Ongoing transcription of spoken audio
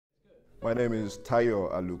My name is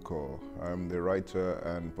Tayo Aluko. I'm the writer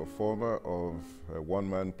and performer of a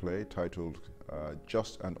one-man play titled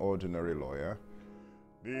Just an Ordinary Lawyer.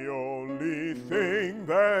 The only thing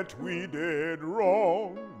that we did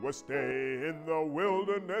wrong was stay in the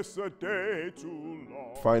wilderness a day too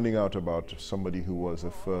long. Finding out about somebody who was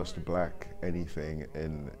the first black anything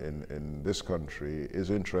in this country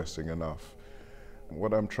is interesting enough.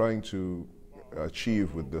 What I'm trying to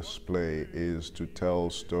achieve with this play is to tell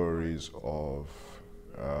stories of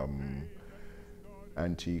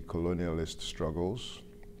anti-colonialist struggles.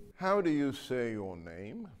 How do you say your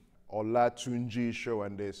name? Olatunji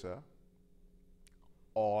Showande.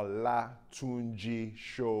 Olatunji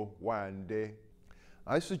Showande.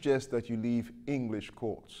 I suggest that you leave English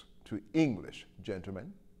courts to English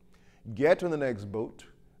gentlemen. Get on the next boat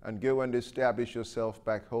and go and establish yourself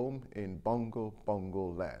back home in Bongo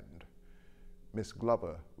Bongo land. Miss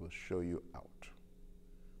Glover will show you out.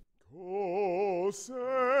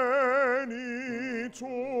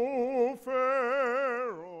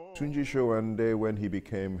 Tunji Showande, when he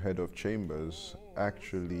became head of chambers,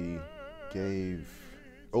 actually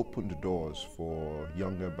opened doors for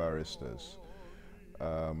younger barristers,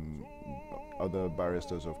 other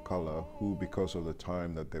barristers of color who, because of the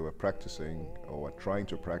time that they were practicing or were trying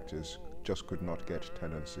to practice, just could not get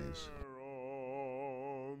tenancies.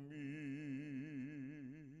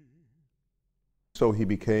 So he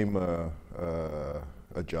became a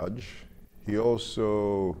judge. He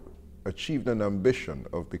also achieved an ambition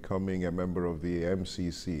of becoming a member of the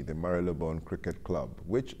MCC, the Marylebone Cricket Club,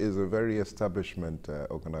 which is a very establishment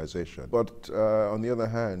organization. But on the other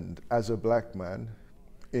hand, as a black man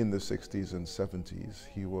in the 60s and 70s,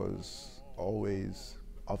 he was always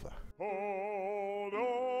other. Hold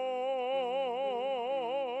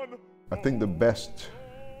on. I think the best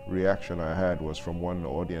reaction I had was from one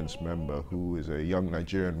audience member who is a young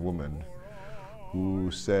Nigerian woman who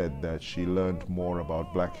said that she learned more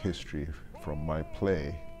about black history from my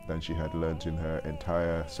play than she had learned in her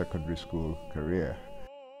entire secondary school career.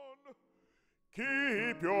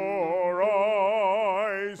 Keep your